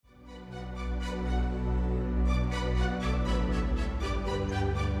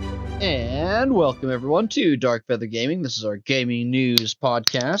And welcome everyone to Dark Feather Gaming. This is our gaming news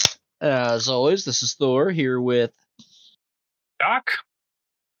podcast. As always, this is Thor here with Doc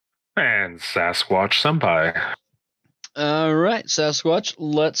and Sasquatch Senpai. All right, Sasquatch.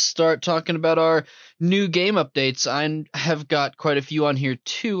 Let's start talking about our new game updates. I have got quite a few on here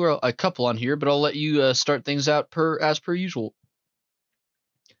too, or a couple on here, but I'll let you start things out as per usual.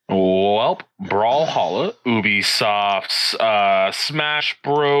 Well, Brawlhalla, Ubisoft's Smash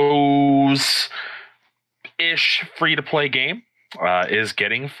Bros. Ish free-to-play game, is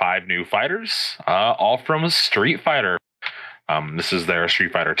getting 5 new fighters, all from Street Fighter. This is their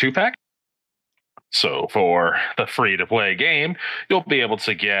Street Fighter 2-pack. So for the free-to-play game, you'll be able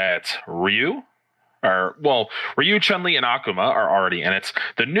to get Ryu, Chun-Li, and Akuma are already in it.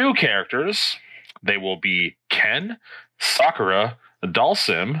 The new characters, they will be Ken, Sakura,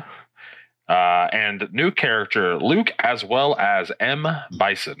 Dhalsim, and new character Luke, as well as M.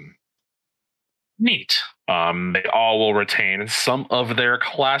 Bison. Neat. They all will retain some of their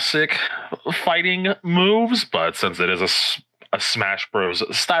classic fighting moves, but since it is a Smash Bros.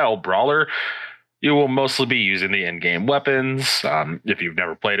 Style brawler, you will mostly be using the in-game weapons. If you've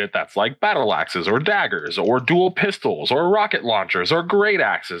never played it, that's like battle axes or daggers or dual pistols or rocket launchers or great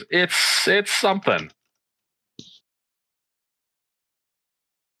axes. It's something.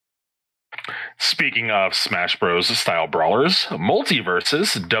 Speaking of Smash Bros. Style brawlers,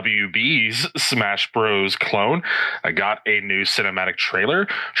 Multiverses, WB's Smash Bros. Clone, got a new cinematic trailer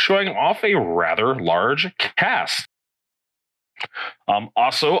showing off a rather large cast.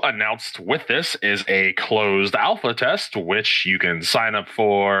 Also announced with this is a closed alpha test, which you can sign up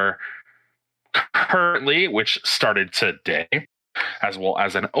for currently, which started today, as well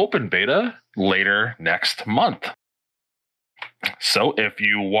as an open beta later next month. So if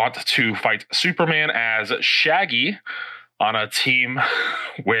you want to fight Superman as Shaggy on a team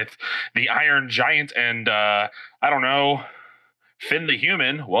with the Iron Giant and, Finn the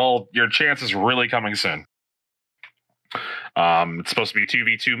Human, well, your chance is really coming soon. It's supposed to be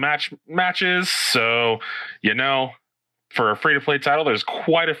 2v2 matches, so, for a free-to-play title, there's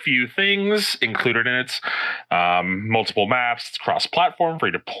quite a few things included in it. Multiple maps, it's cross-platform,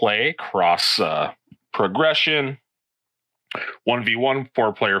 free-to-play, cross-progression, 1v1,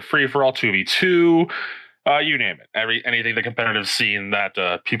 4-player free-for-all, 2v2, you name it. Anything the competitive scene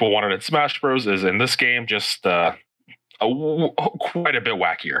that people wanted at Smash Bros. Is in this game, just quite a bit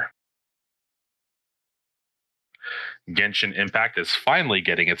wackier. Genshin Impact is finally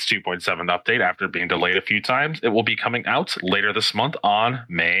getting its 2.7 update after being delayed a few times. It will be coming out later this month on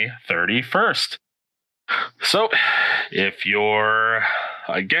May 31st. So, if you're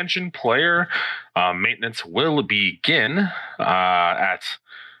a Genshin player, maintenance will begin at...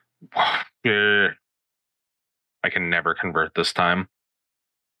 I can never convert this time.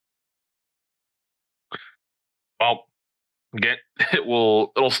 Well,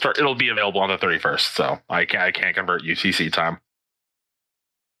 it'll be available on the 31st, so I can't convert UTC time.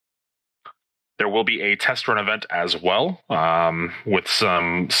 There will be a test run event as well, with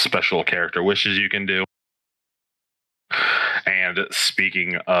some special character wishes you can do. And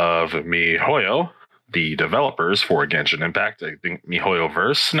speaking of MiHoYo, the developers for Genshin Impact, I think MiHoYo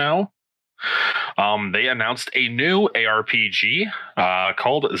Verse now, they announced a new ARPG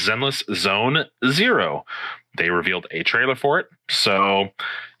called Zenless Zone Zero. They revealed a trailer for it, so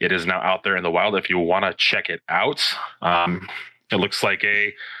it is now out there in the wild if you want to check it out. It looks like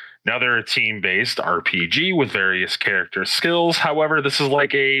another team-based RPG with various character skills. However, this is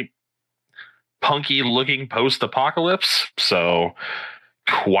like a punky-looking post-apocalypse, so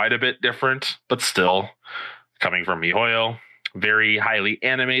quite a bit different, but still coming from MiHoYo. Very highly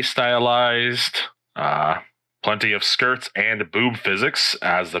anime stylized, plenty of skirts and boob physics,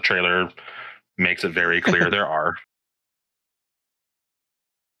 as the trailer makes it very clear there are.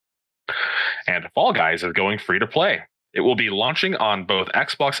 And Fall Guys is going free to play. It will be launching on both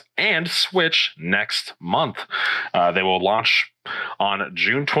Xbox and Switch next month. They will launch on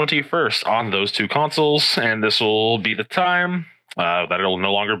June 21st on those two consoles, and this will be the time that it'll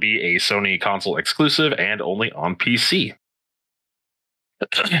no longer be a Sony console exclusive and only on PC.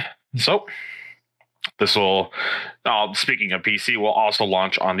 So, this will, speaking of PC, will also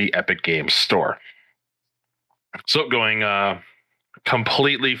launch on the Epic Games Store. So, going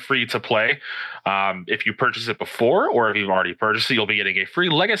completely free to play. If you purchase it before, or if you've already purchased it, you'll be getting a free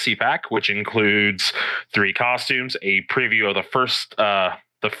Legacy Pack, which includes 3 costumes, a preview of the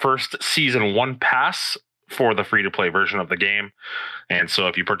first Season 1 pass for the free-to-play version of the game. And so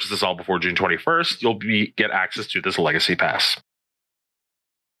if you purchase this all before June 21st, you'll get access to this Legacy Pass.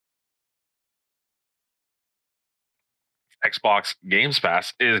 Xbox Games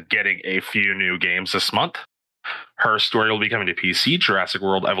Pass is getting a few new games this month. Her Story will be coming to PC. Jurassic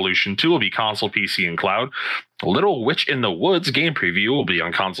World Evolution 2 will be console, PC, and cloud. Little Witch in the Woods game preview will be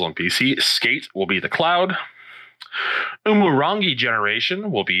on console and PC. Skate will be the cloud. Umurangi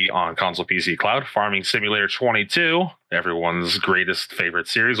Generation will be on console, PC, cloud. Farming Simulator 22, everyone's greatest favorite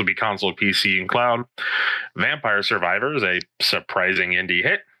series, will be console, PC, and cloud. Vampire Survivors, a surprising indie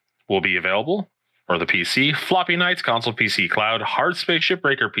hit, will be available for the PC. Floppy Nights, console, PC, cloud. Hard Space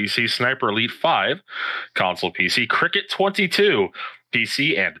Shipbreaker, PC. Sniper Elite 5, console, PC. Cricket 22,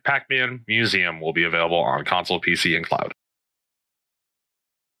 PC. And Pac-Man Museum will be available on console, PC, and cloud.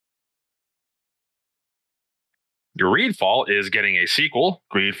 Greedfall is getting a sequel,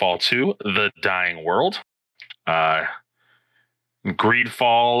 Greedfall 2, The Dying World.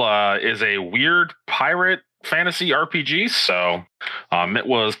 Greedfall is a weird pirate fantasy RPG, so it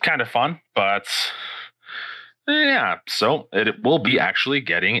was kind of fun, but yeah, so it will be actually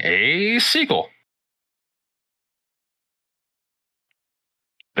getting a sequel.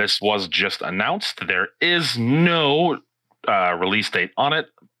 This was just announced. There is no release date on it,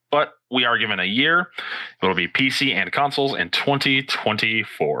 but we are given a year. It'll be PC and consoles in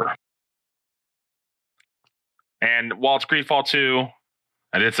 2024. And while it's Greedfall 2,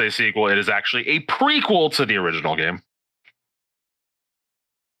 I did say sequel, it is actually a prequel to the original game.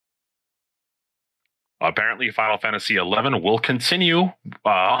 Apparently, Final Fantasy XI will continue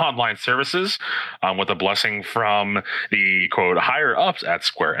online services with a blessing from the, quote, higher-ups at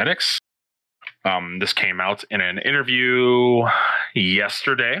Square Enix. This came out in an interview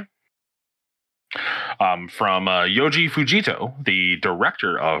yesterday from Yoji Fujito, the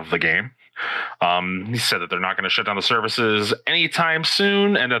director of the game. He said that they're not going to shut down the services anytime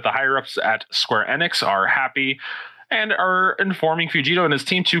soon, and that the higher-ups at Square Enix are happy and are informing Fujito and his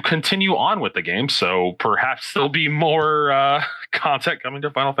team to continue on with the game. So perhaps there'll be more content coming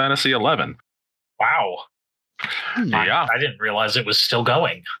to Final Fantasy XI. Wow. Yeah. I didn't realize it was still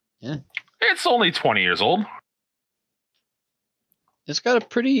going. Yeah. It's only 20 years old. It's got a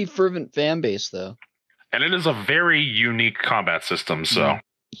pretty fervent fan base, though. And it is a very unique combat system, so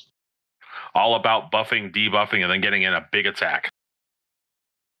all about buffing, debuffing, and then getting in a big attack.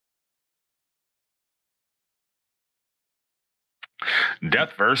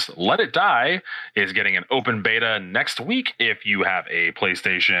 Deathverse Let It Die is getting an open beta next week if you have a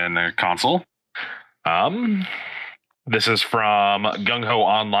PlayStation console. This is from Gung Ho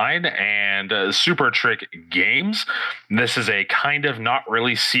Online and Super Trick Games. This is a kind of not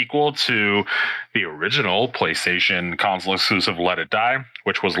really sequel to the original PlayStation console exclusive Let It Die,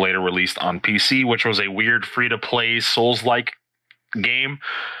 which was later released on PC, which was a weird free-to-play Souls-like game.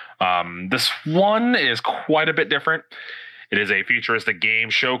 This one is quite a bit different. It is a futuristic game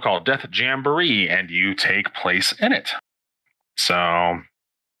show called Death Jamboree, and you take place in it. So,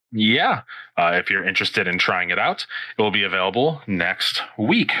 yeah, if you're interested in trying it out, it will be available next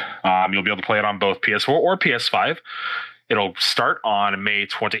week. You'll be able to play it on both PS4 or PS5. It'll start on May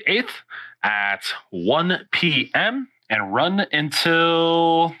 28th at 1 p.m. and run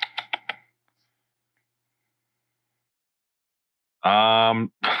until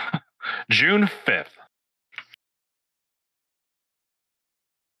June 5th.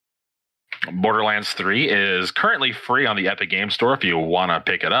 Borderlands 3 is currently free on the Epic Games Store if you want to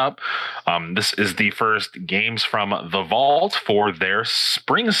pick it up. This is the first games from The Vault for their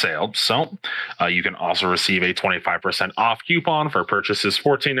spring sale. So you can also receive a 25% off coupon for purchases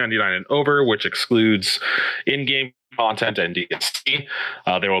 $14.99 and over, which excludes in-game content and DLC.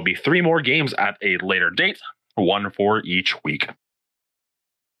 There will be 3 more games at a later date, 1 for each week.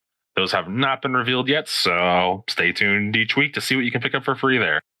 Those have not been revealed yet, so stay tuned each week to see what you can pick up for free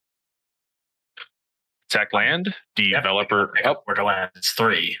there. Techland, developer. Borderlands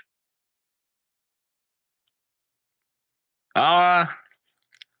 3.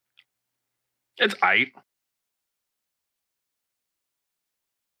 It's aight.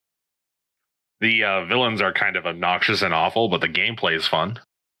 The villains are kind of obnoxious and awful, but the gameplay is fun.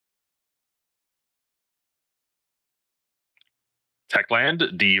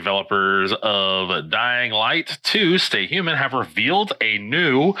 Techland, developers of Dying Light 2, Stay Human, have revealed a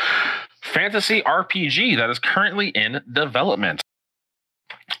new fantasy RPG that is currently in development.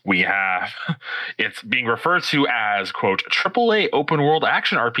 It's being referred to as, quote, AAA open world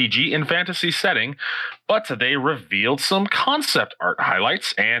action RPG in fantasy setting, but they revealed some concept art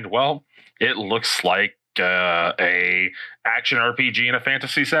highlights, and, well, it looks like a action RPG in a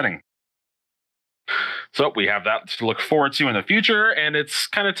fantasy setting. So we have that to look forward to in the future, and it's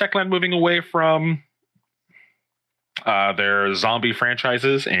kind of Techland moving away from their zombie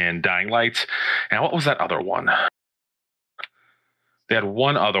franchises and Dying Light. And what was that other one? They had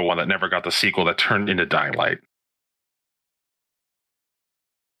one other one that never got the sequel that turned into Dying Light.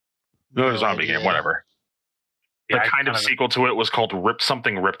 No zombie game, whatever. The Yeah, kind of sequel to it was called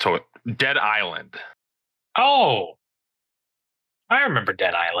Dead Island. Oh, I remember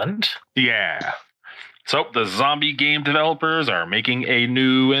Dead Island. Yeah. So the zombie game developers are making a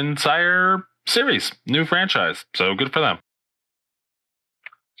new entire series, new franchise. So good for them.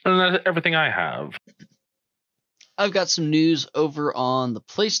 And that's everything I have. I've got some news over on the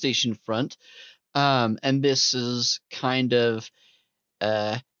PlayStation front, and this is kind of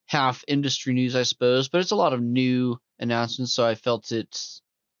half industry news, I suppose, but it's a lot of new announcements, so I felt it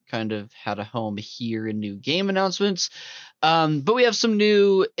kind of had a home here in new game announcements. But we have some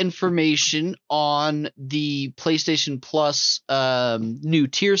new information on the PlayStation Plus new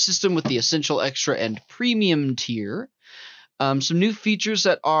tier system with the Essential, Extra, and Premium tier. Some new features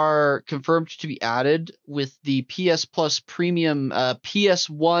that are confirmed to be added with the PS Plus Premium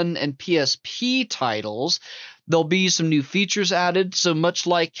PS1 and PSP titles. There'll be some new features added. So much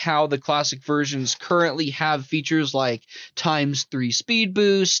like how the classic versions currently have features like ×3 speed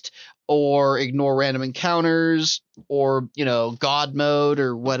boost or ignore random encounters or, God mode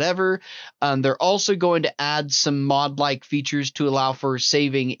or whatever, they're also going to add some mod-like features to allow for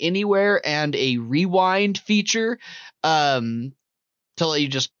saving anywhere and a rewind feature to let you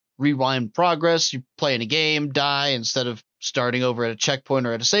just rewind progress. You play in a game, die, instead of starting over at a checkpoint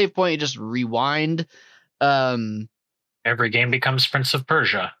or at a save point, you just rewind. Every game becomes Prince of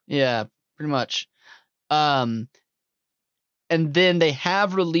Persia. Yeah, pretty much. And then they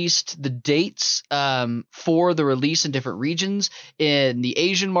have released the dates for the release in different regions. In the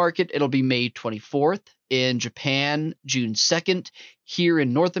Asian market, it'll be May 24th. In Japan, June 2nd. Here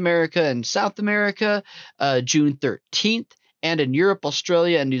in North America and South America, June 13th. And in Europe,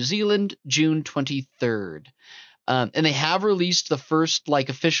 Australia, and New Zealand, June 23rd. And they have released the first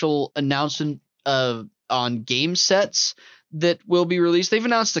official announcement on game sets that will be released. They've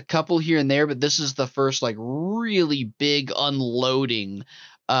announced a couple here and there, but this is the first really big unloading.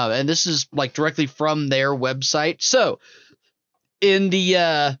 And this is directly from their website. So in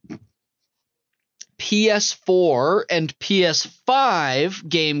the PS4 and PS5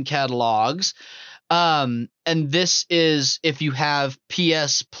 game catalogs, and this is if you have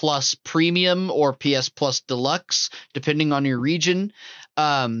PS Plus Premium or PS Plus Deluxe, depending on your region.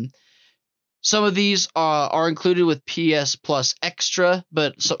 Some of these are included with PS Plus Extra,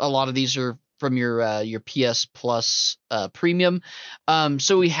 but a lot of these are from your PS Plus Premium.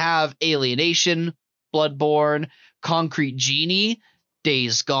 So we have Alienation, Bloodborne, Concrete Genie,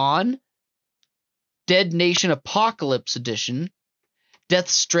 Days Gone, Dead Nation Apocalypse Edition, Death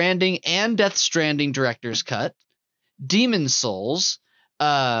Stranding and Death Stranding Director's Cut, Demon's Souls,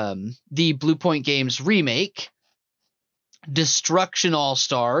 the Bluepoint Games remake, Destruction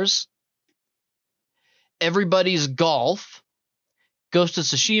All-Stars, Everybody's Golf, Ghost of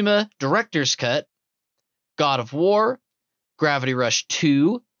Tsushima Director's Cut, God of War, Gravity Rush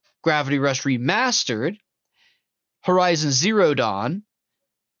 2, Gravity Rush Remastered, Horizon Zero Dawn,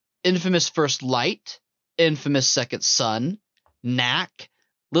 Infamous First Light, Infamous Second Son, Knack,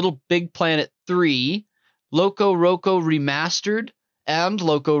 Little Big Planet 3, Loco Roco Remastered, and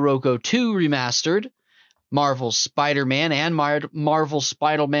Loco Roco 2 Remastered, Marvel's Spider-Man and Marvel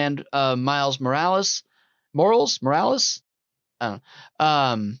Spider-Man Miles Morales, I don't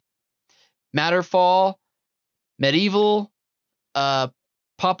know. Matterfall, Medieval, Papapon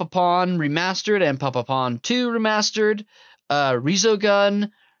Remastered and Papapon 2 Remastered,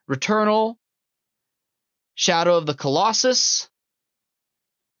 Resogun, Returnal, Shadow of the Colossus,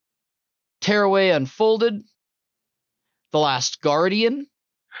 Tearaway Unfolded, The Last Guardian.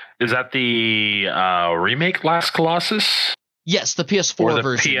 Is that the remake Last Colossus? Yes, the PS4 or the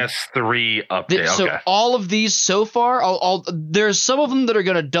version. PS3 update. So okay. all of these so far, there's some of them that are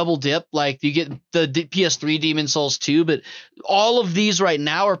going to double dip, like you get the PS3 Demon's Souls 2, but all of these right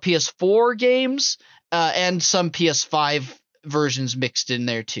now are PS4 games and some PS5 versions mixed in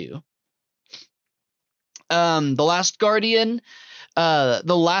there too. The Last Guardian, The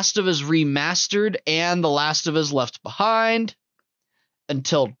Last of Us Remastered, and The Last of Us Left Behind,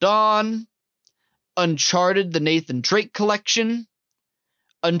 Until Dawn, Uncharted, the Nathan Drake Collection,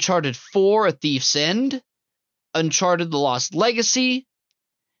 Uncharted 4, A Thief's End, Uncharted, The Lost Legacy,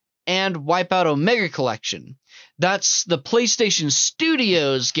 and Wipeout Omega Collection. That's the PlayStation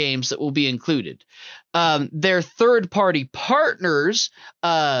Studios games that will be included. Their third-party partners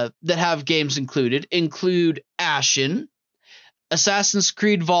that have games include Ashen, Assassin's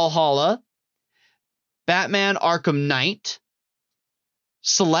Creed Valhalla, Batman Arkham Knight,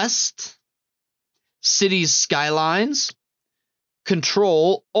 Celeste, Cities Skylines,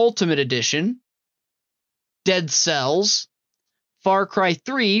 Control Ultimate Edition, Dead Cells, Far Cry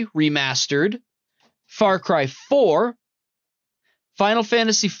 3 Remastered, Far Cry 4, Final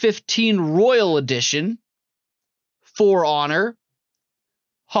Fantasy 15 Royal Edition, For Honor,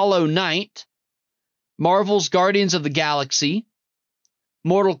 Hollow Knight, Marvel's Guardians of the Galaxy,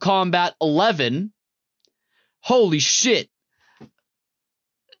 Mortal Kombat 11, holy shit,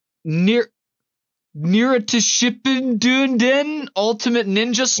 Naruto Shippuden Ultimate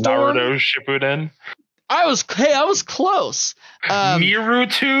Ninja Storm. Naruto Shippuden. I was close.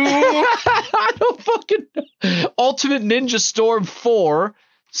 Naruto. I don't fucking know. Ultimate Ninja Storm 4.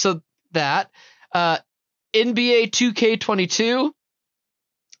 So that. NBA 2K22.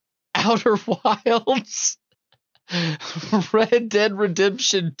 Outer Wilds. Red Dead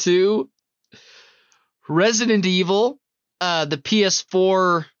Redemption 2. Resident Evil. The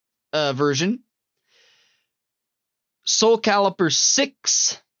PS4 version. Soul Calibur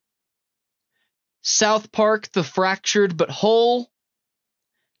 6. South Park, The Fractured But Whole,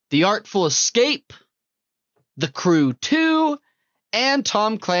 The Artful Escape, The Crew 2, and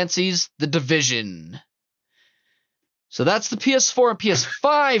Tom Clancy's The Division. So that's the PS4 and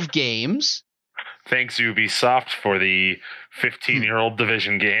PS5 games. Thanks, Ubisoft, for the 15-year-old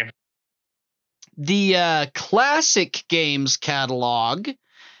Division game. The classic games catalog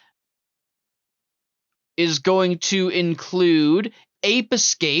is going to include Ape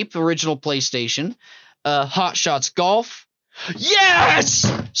Escape, original PlayStation, Hot Shots Golf. Yes!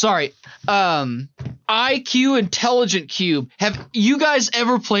 Sorry. IQ Intelligent Cube. Have you guys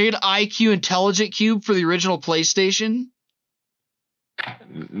ever played IQ Intelligent Cube for the original PlayStation?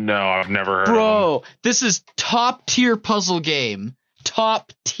 No, I've never heard of Bro, this is top tier puzzle game.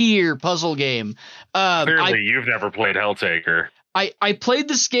 Top tier puzzle game. Clearly, you've never played Helltaker. I played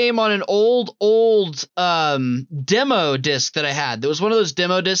this game on an old demo disc that I had. There was one of those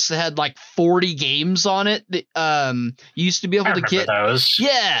demo discs that had like 40 games on it that you used to be able to get. Those.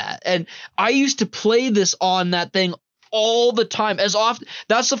 Yeah, and I used to play this on that thing all the time. As often,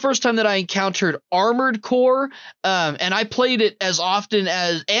 that's the first time that I encountered Armored Core, and I played it as often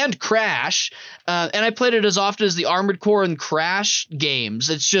as and Crash, and I played it as often as the Armored Core and Crash games.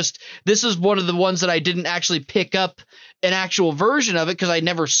 It's just this is one of the ones that I didn't actually pick up an actual version of it because I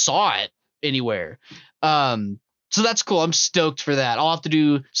never saw it anywhere. So that's cool. I'm stoked for that. I'll have to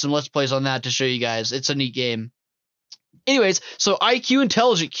do some Let's Plays on that to show you guys. It's a neat game. Anyways, so IQ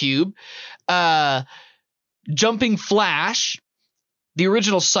Intelligent Cube, Jumping Flash, the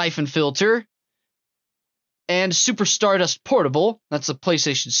original Siphon Filter, and Super Stardust Portable. That's the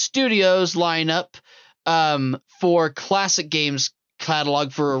PlayStation Studios lineup for classic games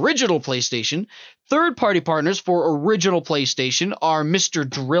catalog for original PlayStation. Third-party partners for original PlayStation are Mr.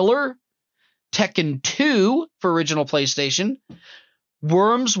 Driller, Tekken 2 for original PlayStation,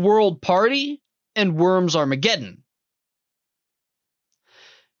 Worms World Party, and Worms Armageddon.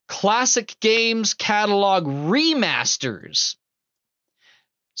 Classic Games Catalog Remasters.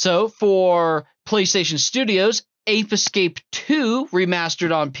 So for PlayStation Studios, Ape Escape 2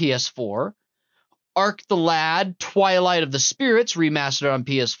 remastered on PS4, Ark the Lad, Twilight of the Spirits remastered on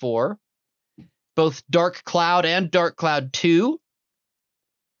PS4, both Dark Cloud and Dark Cloud 2,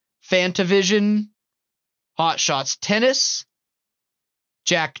 Fantavision, Hot Shots Tennis,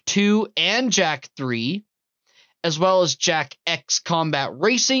 Jak 2 and Jak 3, as well as Jak X Combat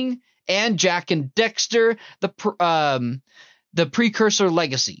Racing and Jak and Dexter, the Precursor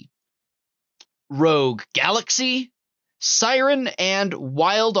Legacy, Rogue Galaxy, Siren, and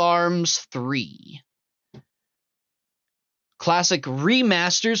Wild Arms 3. Classic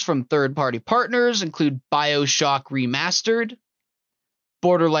remasters from third-party partners include BioShock Remastered,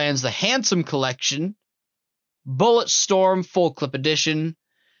 Borderlands The Handsome Collection, Bulletstorm Full Clip Edition,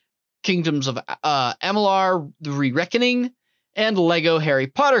 Kingdoms of Amalur The Re-Reckoning, and Lego Harry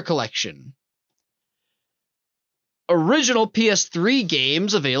Potter Collection. Original PS3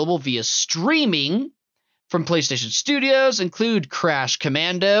 games available via streaming from PlayStation Studios include Crash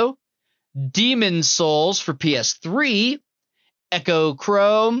Commando, Demon Souls for PS3, Echo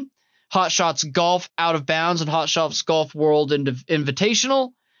Chrome, Hot Shots Golf Out of Bounds and Hot Shots Golf World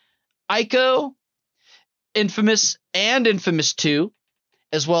Invitational, Ico, Infamous and Infamous 2,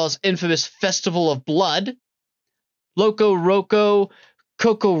 as well as Infamous Festival of Blood, Loco Roco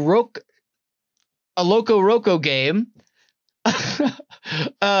a Loco Roco game.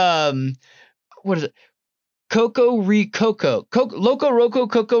 What is it? Coco Ricoco. Loco Roco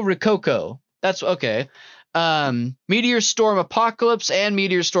Coco Ricoco. That's okay. Meteor Storm Apocalypse and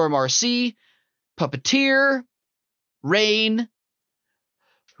Meteor Storm RC, Puppeteer, Rain,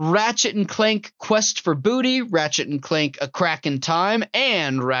 Ratchet and Clank Quest for Booty, Ratchet and Clank A Crack in Time,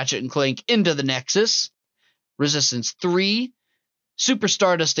 and Ratchet and Clank Into the Nexus, Resistance 3, Super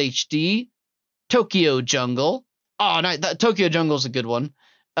Stardust HD, Tokyo Jungle. Oh, no, Tokyo Jungle is a good one.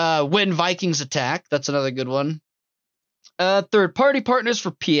 When Vikings Attack, that's another good one. Third-party partners for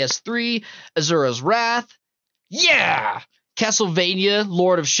PS3, Azura's Wrath. Yeah! Castlevania,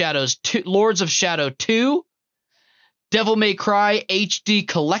 Lords of Shadow 2. Devil May Cry HD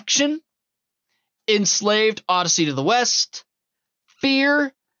Collection. Enslaved, Odyssey to the West.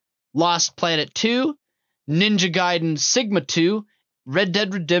 Fear, Lost Planet 2. Ninja Gaiden Sigma 2. Red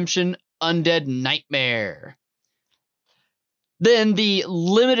Dead Redemption Undead Nightmare. Then the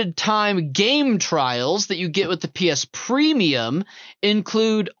limited time game trials that you get with the PS Premium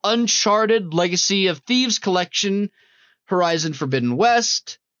include Uncharted Legacy of Thieves Collection, Horizon Forbidden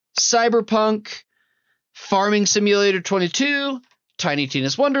West, Cyberpunk, Farming Simulator 22, Tiny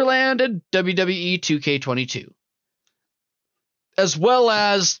Tina's Wonderland, and WWE 2K22. As well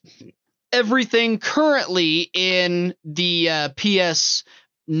as everything currently in the PS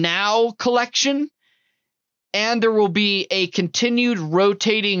Now collection. And there will be a continued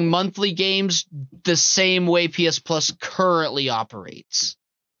rotating monthly games the same way PS Plus currently operates.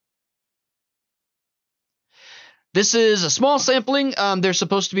 This is a small sampling. They're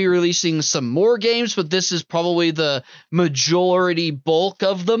supposed to be releasing some more games, but this is probably the majority bulk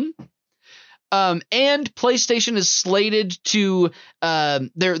of them. And PlayStation is slated to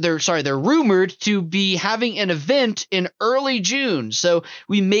they're rumored to be having an event in early June. So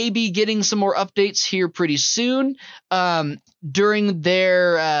we may be getting some more updates here pretty soon during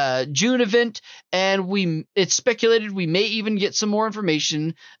their June event, and it's speculated we may even get some more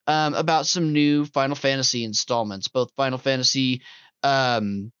information about some new Final Fantasy installments, both Final Fantasy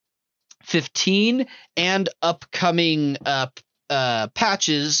 15 and upcoming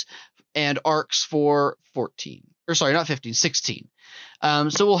patches and arcs for 14. Or sorry, not 15, 16.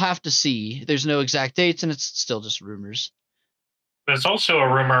 So we'll have to see. There's no exact dates, and it's still just rumors. There's also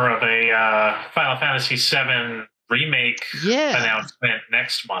a rumor of a Final Fantasy VII remake announcement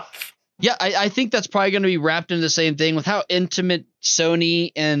next month. Yeah, I think that's probably going to be wrapped into the same thing. With how intimate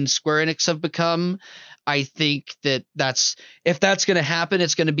Sony and Square Enix have become, I think if that's going to happen,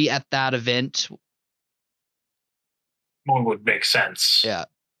 it's going to be at that event. One would make sense. Yeah.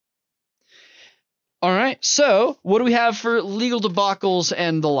 All right, so what do we have for legal debacles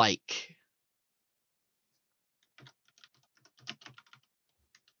and the like?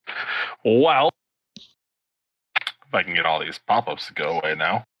 Well, if I can get all these pop-ups to go away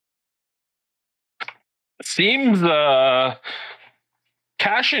now. It seems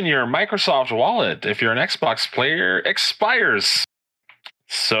cash in your Microsoft wallet if you're an Xbox player expires.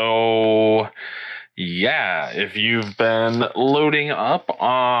 So yeah, if you've been loading up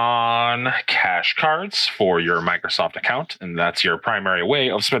on cash cards for your Microsoft account, and that's your primary way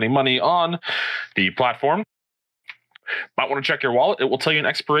of spending money on the platform, might want to check your wallet. It will tell you an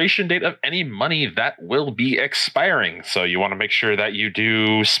expiration date of any money that will be expiring. So you want to make sure that you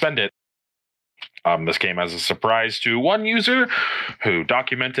do spend it. This came as a surprise to one user who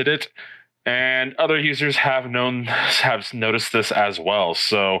documented it, and other users have noticed this as well.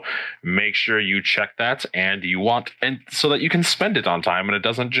 So make sure you check that, and so that you can spend it on time and it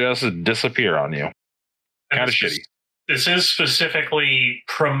doesn't just disappear on you. Kind of shitty. This is specifically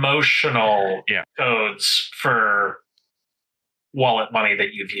promotional codes for wallet money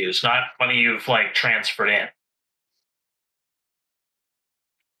that you've used, not money you've transferred in.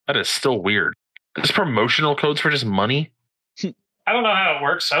 That is still weird. There's promotional codes for just money? I don't know how it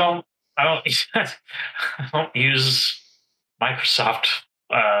works. I don't use Microsoft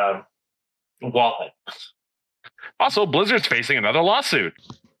wallet. Also, Blizzard's facing another lawsuit.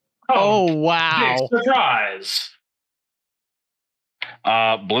 Oh wow. Big surprise.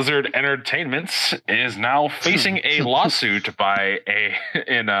 Blizzard Entertainment is now facing a lawsuit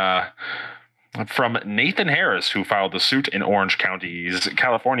from Nathan Harris, who filed the suit in Orange County's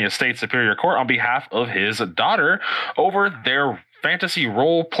California State Superior Court on behalf of his daughter over their fantasy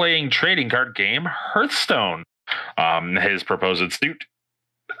role-playing trading card game Hearthstone. His proposed suit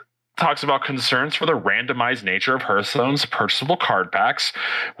talks about concerns for the randomized nature of Hearthstone's purchasable card packs,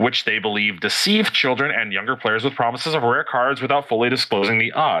 which they believe deceive children and younger players with promises of rare cards without fully disclosing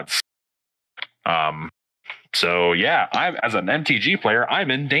the odds. So yeah, as an MTG player,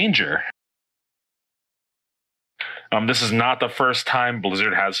 I'm in danger. This is not the first time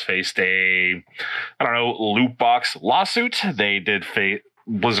Blizzard has faced a, loot box lawsuit. They did face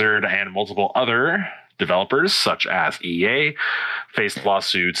Blizzard and multiple other developers, such as EA, faced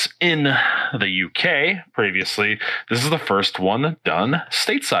lawsuits in the UK previously. This is the first one done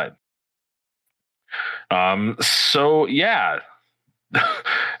stateside. So yeah,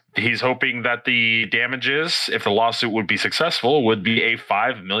 he's hoping that the damages, if the lawsuit would be successful, would be a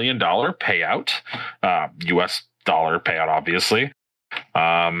 $5 million payout, US dollar payout, obviously.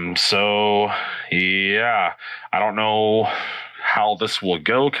 So yeah, I don't know how this will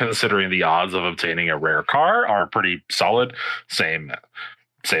go, considering the odds of obtaining a rare car are pretty solid. Same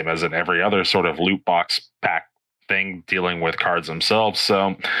as in every other sort of loot box pack thing dealing with cards themselves.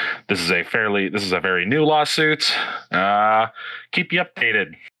 So this is a very new lawsuit. Keep you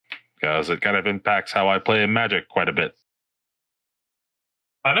updated, because it kind of impacts how I play Magic quite a bit.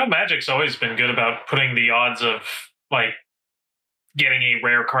 I know Magic's always been good about putting the odds of like getting a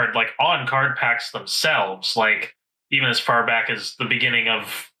rare card like on card packs themselves, like even as far back as the beginning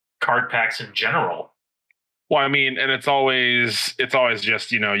of card packs in general. Well, I mean, and it's always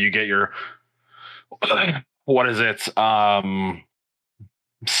just, you get your what is it?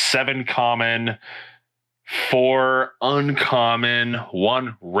 7 common, 4 uncommon,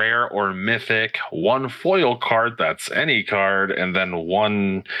 1 rare or mythic, 1 foil card, that's any card, and then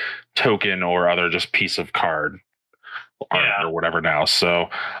 1 token or other just piece of card or whatever now. So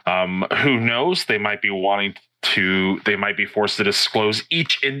who knows? They might be forced to disclose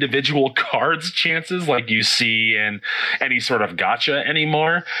each individual card's chances like you see in any sort of gacha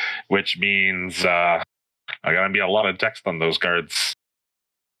anymore, which means I gotta be a lot of text on those cards.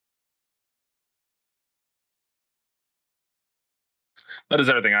 That is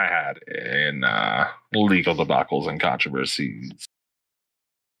everything I had in legal debacles and controversies.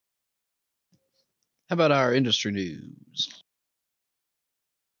 How about our industry news?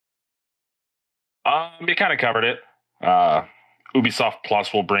 You kind of covered it. Ubisoft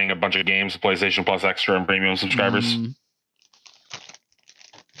Plus will bring a bunch of games to PlayStation Plus Extra and Premium subscribers.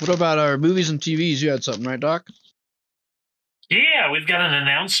 What about our movies and TVs? You had something, right, Doc? Yeah, we've got an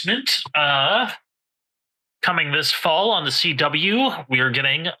announcement. Coming this fall on the CW, we are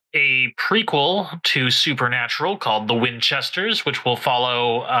getting a prequel to Supernatural called The Winchesters, which will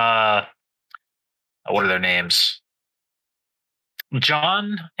follow, what are their names?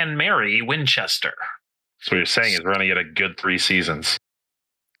 John and Mary Winchester. So what you're saying is we're going to get a good 3 seasons.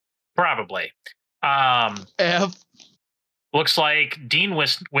 Probably. Looks like Dean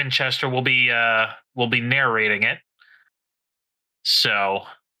Winchester will be narrating it. So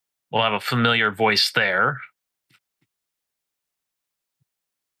we'll have a familiar voice there.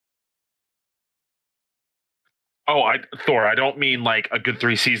 Oh, Thor, I don't mean like a good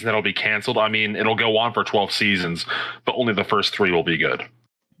 3 seasons that'll be canceled. I mean, it'll go on for 12 seasons, but only the first 3 will be good.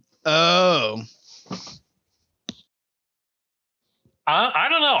 Oh. I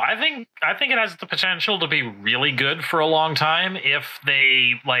don't know. I think it has the potential to be really good for a long time if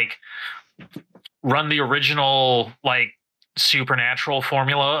they like run the original like Supernatural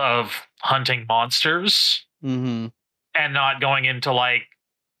formula of hunting monsters and not going into like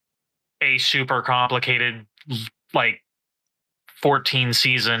a super complicated like 14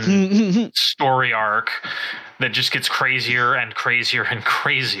 season story arc that just gets crazier and crazier and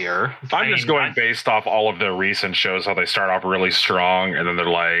crazier. I'm just going based off all of their recent shows, how they start off really strong and then they're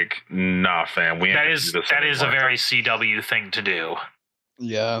like, nah, fam, we ain't that gonna is do this that is a anymore. very CW thing to do.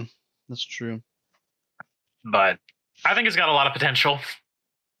 Yeah, that's true. But I think it's got a lot of potential.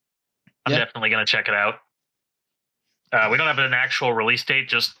 I'm definitely going to check it out. We don't have an actual release date,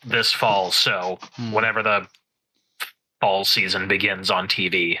 just this fall. So whenever the fall season begins on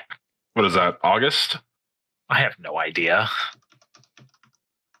TV. What is that, August? I have no idea.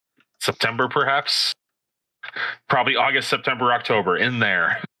 September, perhaps? Probably August, September, October, in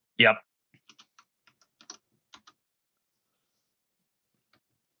there. Yep.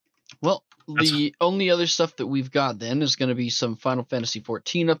 Well, the only other stuff that we've got then is going to be some Final Fantasy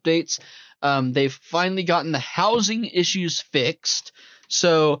XIV updates. They've finally gotten the housing issues fixed,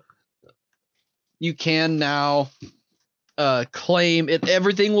 so you can now claim it.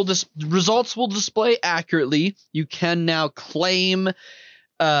 Everything will results will display accurately. You can now claim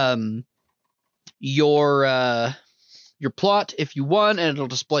your plot if you won, and it'll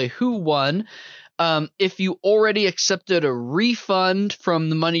display who won. If you already accepted a refund from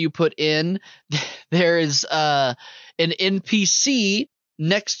the money you put in, there is an NPC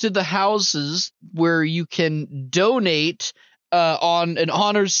next to the houses where you can donate on an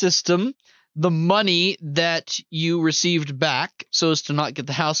honor system the money that you received back so as to not get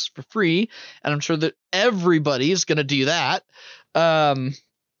the house for free. And I'm sure that everybody is going to do that. But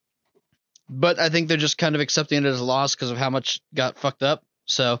I think they're just kind of accepting it as a loss because of how much got fucked up.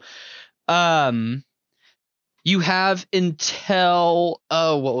 So You have until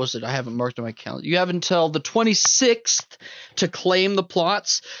what was it? I haven't marked on my calendar. You have until the 26th to claim the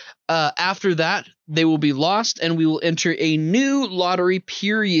plots. After that, they will be lost, and we will enter a new lottery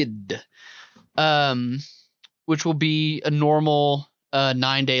period, which will be a normal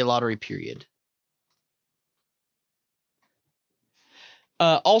 9-day lottery period.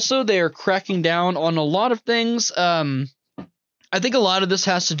 Also, they are cracking down on a lot of things. I think a lot of this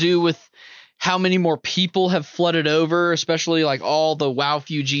has to do with how many more people have flooded over, especially like all the WoW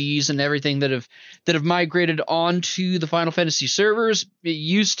refugees and everything that have migrated onto the Final Fantasy servers. It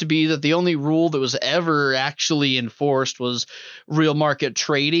used to be that the only rule that was ever actually enforced was real market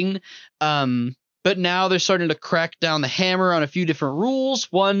trading. But now they're starting to crack down the hammer on a few different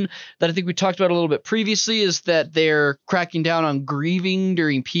rules. One that I think we talked about a little bit previously is that they're cracking down on grieving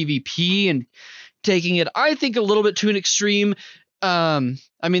during PvP and taking it, I think, a little bit to an extreme.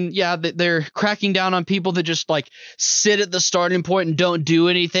 I mean, yeah, they're cracking down on people that just like sit at the starting point and don't do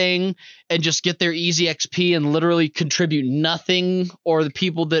anything and just get their easy XP and literally contribute nothing, or the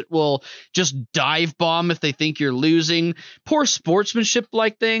people that will just dive bomb if they think you're losing. Poor sportsmanship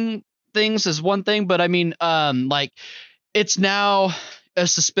like things is one thing, but I mean, like it's now a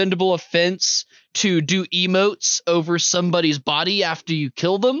suspendable offense to do emotes over somebody's body after you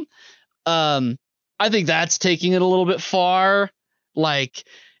kill them. I think that's taking it a little bit far. Like,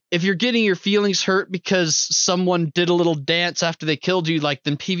 if you're getting your feelings hurt because someone did a little dance after they killed you, like,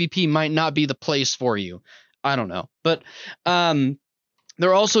 then PvP might not be the place for you. I don't know. But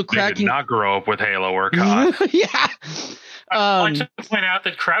they're also cracking... You did not grow up with Halo or COD. Yeah. I'd like to point out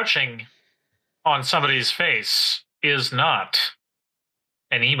that crouching on somebody's face is not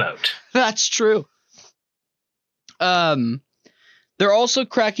an emote. That's true. They're also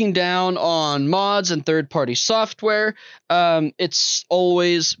cracking down on mods and third-party software. It's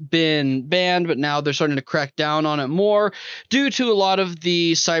always been banned, but now they're starting to crack down on it more due to a lot of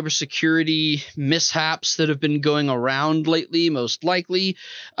the cybersecurity mishaps that have been going around lately, most likely.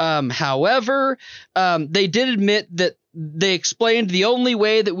 However, they did admit that they explained the only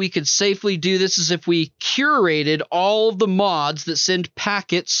way that we could safely do this is if we curated all of the mods that send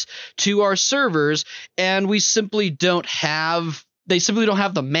packets to our servers, and we simply don't have... They simply don't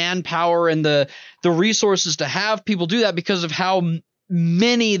have the manpower and the resources to have people do that because of how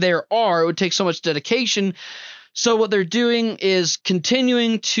many there are. It would take so much dedication. So what they're doing is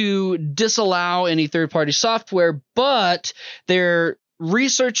continuing to disallow any third-party software, but they're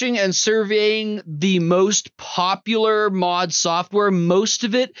researching and surveying the most popular mod software. Most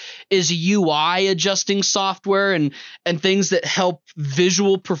of it is UI adjusting software and things that help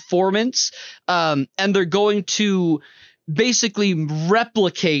visual performance. And they're going to basically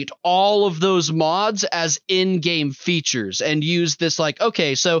replicate all of those mods as in-game features and use this like,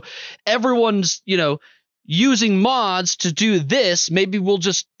 okay, so everyone's, using mods to do this. Maybe we'll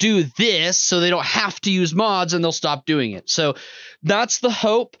just do this so they don't have to use mods and they'll stop doing it. So that's the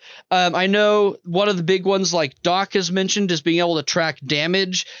hope. I know one of the big ones, like Doc has mentioned, is being able to track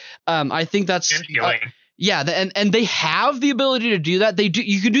damage. I think that's... Yeah, and they have the ability to do that.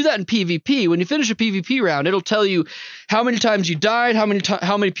 You can do that in PvP. When you finish a PvP round, it'll tell you how many times you died, how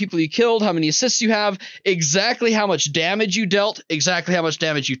many people you killed, how many assists you have, exactly how much damage you dealt, exactly how much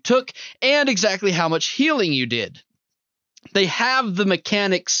damage you took, and exactly how much healing you did. They have the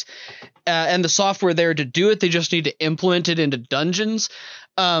mechanics and the software there to do it. They just need to implement it into dungeons.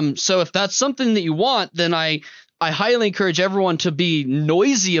 So if that's something that you want, then I highly encourage everyone to be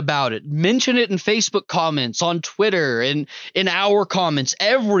noisy about it. Mention it in Facebook comments, on Twitter, and in our comments,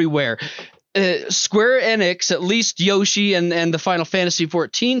 everywhere. Square Enix, at least Yoshi and the Final Fantasy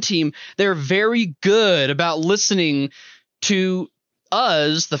XIV team, they're very good about listening to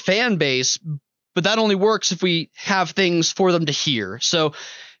us, the fan base, but that only works if we have things for them to hear. So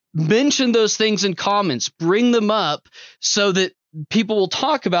mention those things in comments, bring them up so that people will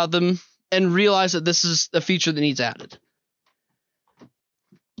talk about them and realize that this is a feature that needs added.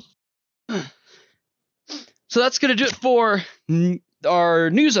 So that's going to do it for our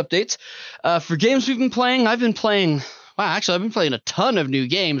news updates. For games we've been playing, I've been playing a ton of new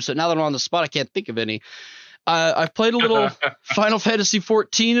games, so now that I'm on the spot, I can't think of any. I've played a little Final Fantasy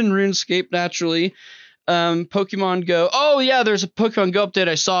XIV and RuneScape, naturally. Pokemon Go. Oh, yeah, there's a Pokemon Go update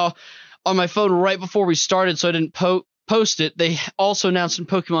I saw on my phone right before we started, so I didn't post it. They also announced in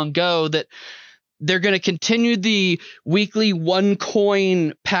Pokemon Go that they're going to continue the weekly 1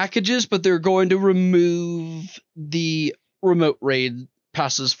 coin packages, but they're going to remove the remote raid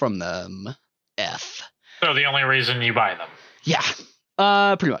passes from them. So the only reason you buy them.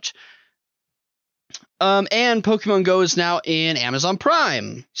 Yeah, pretty much. And Pokemon Go is now in Amazon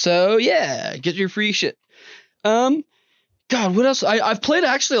Prime. So yeah, get your free shit. God, what else? I've played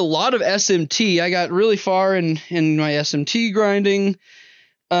actually a lot of SMT. I got really far in my SMT grinding.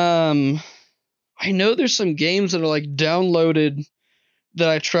 I know there's some games that are like downloaded that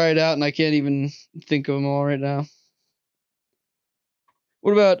I tried out, and I can't even think of them all right now.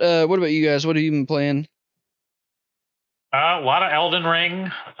 What about you guys? What have you been playing? A lot of Elden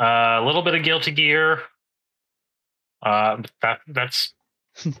Ring, a little bit of Guilty Gear. That's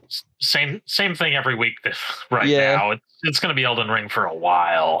same thing every week. Now, it's going to be Elden Ring for a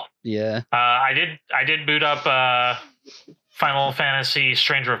while. Yeah. I did boot up Final Fantasy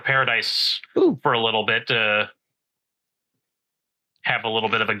Stranger of Paradise for a little bit to have a little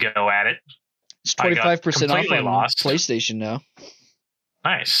bit of a go at it. It's 25% off on lost. PlayStation now.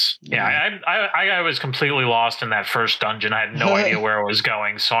 Nice. Yeah, I was completely lost in that first dungeon. I had no idea where I was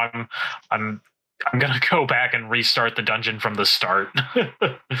going, so I'm gonna go back and restart the dungeon from the start.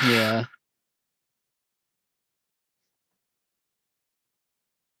 Yeah.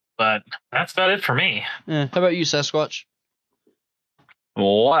 But that's about it for me. How about you, Sasquatch?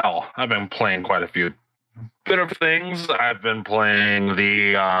 Wow, I've been playing quite a few bit of things. I've been playing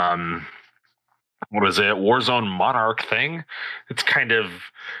the what is it, Warzone Monarch thing. It's kind of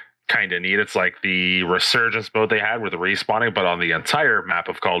neat. It's like the resurgence mode they had with the respawning, but on the entire map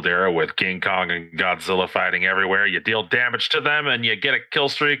of Caldera with King Kong and Godzilla fighting everywhere. You deal damage to them and you get a kill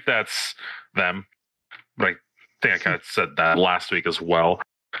streak. That's them. But I think I kind of said that last week as well.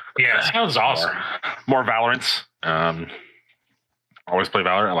 Yeah, it sounds awesome. More Valorant. Always play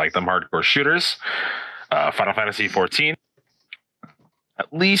Valorant. I like them hardcore shooters. Final Fantasy 14.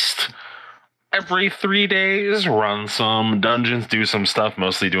 At least every 3 days, run some dungeons, do some stuff,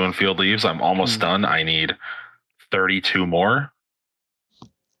 mostly doing field leaves. I'm almost done. I need 32 more.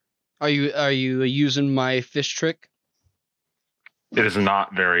 Are you using my fish trick? It is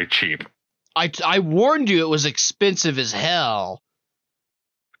not very cheap. I warned you it was expensive as hell.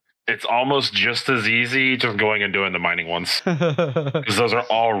 It's almost just as easy just going and doing the mining ones. Because those are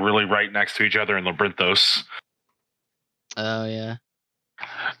all really right next to each other in Labyrinthos. Oh, yeah.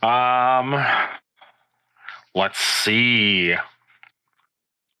 Let's see.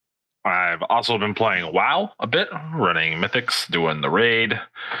 I've also been playing WoW a bit, running Mythics, doing the raid.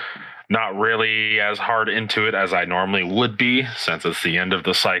 Not really as hard into it as I normally would be, since it's the end of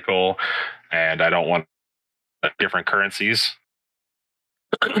the cycle, and I don't want different currencies.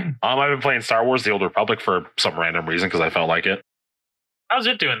 I've been playing Star Wars: The Old Republic for some random reason because I felt like it. How's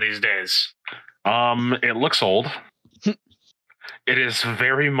it doing these days? It looks old. It is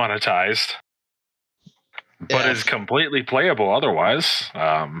very monetized, but is completely playable otherwise.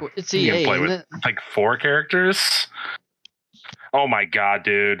 It's EA, you can play isn't with it? like 4 characters. Oh my god,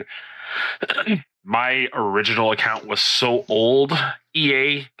 dude. My original account was so old.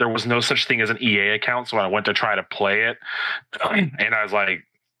 EA, there was no such thing as an EA account, so when I went to try to play it, and I was like,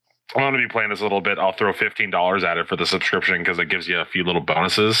 I'm going to be playing this a little bit. I'll throw $15 at it for the subscription because it gives you a few little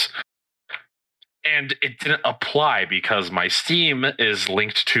bonuses. And it didn't apply because my Steam is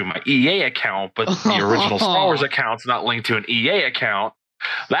linked to my EA account, but the original Star Wars account's not linked to an EA account.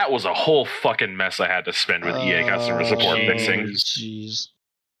 That was a whole fucking mess I had to spend with EA customer support fixing. Jeez.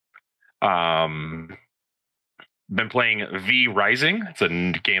 Been playing V Rising. It's a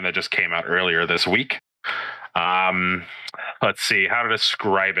game that just came out earlier this week. Let's see how to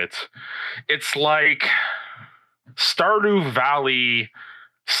describe it. It's like Stardew Valley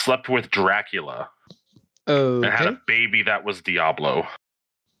slept with Dracula. Okay. And had a baby that was Diablo.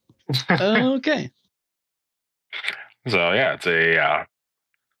 Okay. So yeah, it's a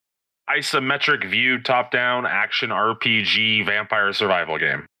isometric view, top-down action RPG vampire survival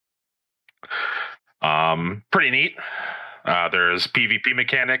game. Pretty neat. There's PvP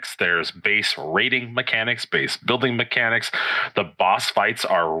mechanics, there's base raiding mechanics, base building mechanics. The boss fights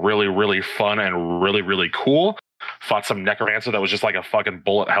are really, really fun and really, really cool. Fought some Necromancer that was just like a fucking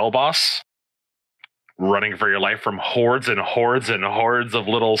bullet hell boss, running for your life from hordes and hordes and hordes of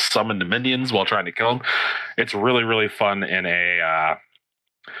little summoned minions while trying to kill them. It's really, really fun in a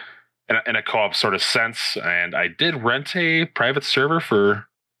co-op sort of sense. And I did rent a private server for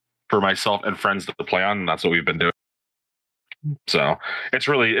myself and friends to play on, and that's what we've been doing. So it's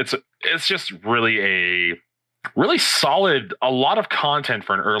just really a really solid, a lot of content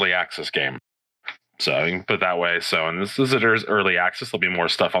for an early access game. So you can put it that way. So, and this is early access. There'll be more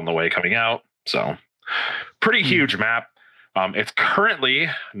stuff on the way coming out. So pretty huge map. It's currently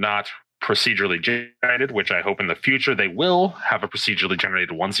not procedurally generated, which I hope in the future they will have a procedurally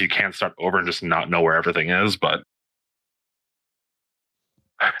generated one, so you can start over and just not know where everything is. But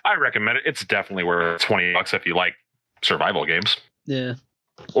I recommend it. It's definitely worth $20 if you like survival games. Yeah.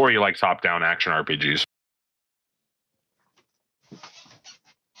 Or you like top-down action RPGs.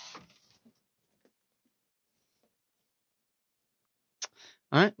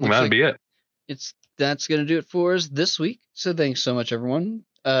 All right. Well, that'd be it. That's going to do it for us this week. So thanks so much, everyone,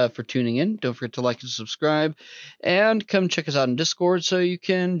 for tuning in. Don't forget to like and subscribe, and come check us out in Discord so you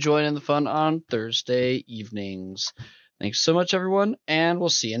can join in the fun on Thursday evenings. Thanks so much, everyone, and we'll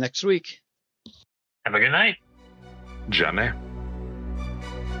see you next week. Have a good night. Johnny.